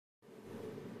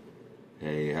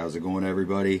Hey, how's it going,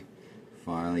 everybody?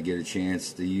 Finally get a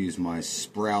chance to use my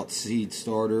Sprout seed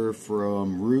starter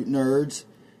from DrNugz.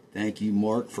 Thank you,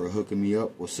 Marc, for hooking me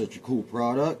up with such a cool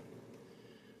product.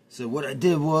 So what I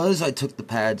did was I took the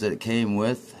pads that it came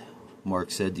with.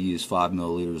 Marc said to use 5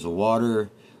 milliliters of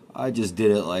water. I just did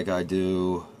it like I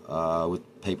do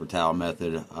with paper towel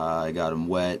method. I got them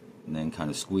wet and then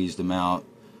kind of squeezed them out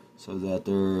so that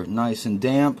they're nice and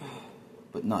damp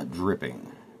but not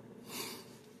dripping.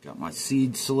 Got my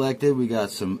seeds selected. We got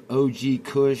some OG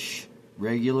Kush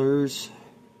regulars.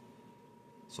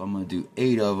 So I'm going to do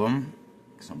 8 of them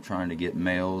because I'm trying to get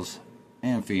males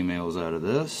and females out of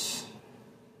this.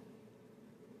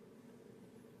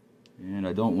 And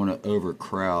I don't want to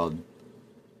overcrowd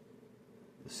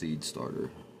the seed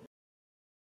starter.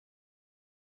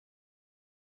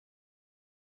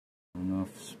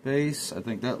 Enough space. I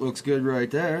think that looks good right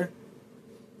there.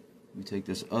 We take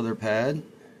this other pad.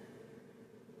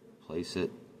 Place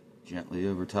it gently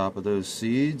over top of those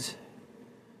seeds.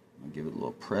 I'll give it a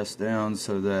little press down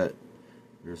so that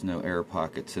there's no air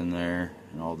pockets in there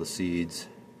and all the seeds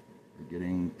are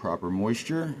getting proper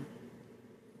moisture.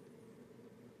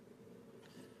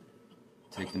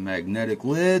 Take the magnetic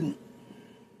lid,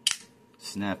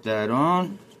 snap that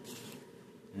on,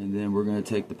 and then we're going to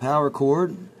take the power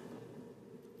cord,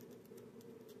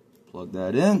 plug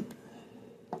that in.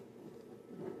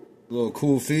 The little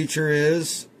cool feature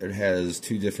is it has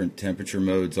 2 different temperature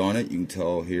modes on it. You can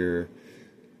tell here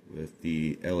with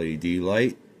the LED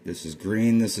light. This is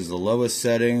green. This is the lowest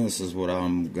setting. This is what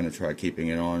I'm going to try keeping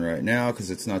it on right now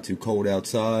because it's not too cold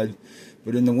outside.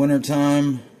 But in the winter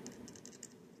time,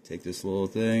 take this little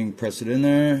thing, press it in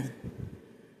there,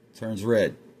 turns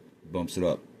red, bumps it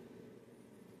up.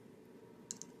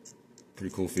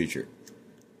 Pretty cool feature.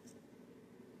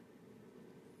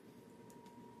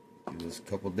 Give this a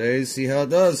couple days, see how it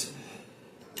does.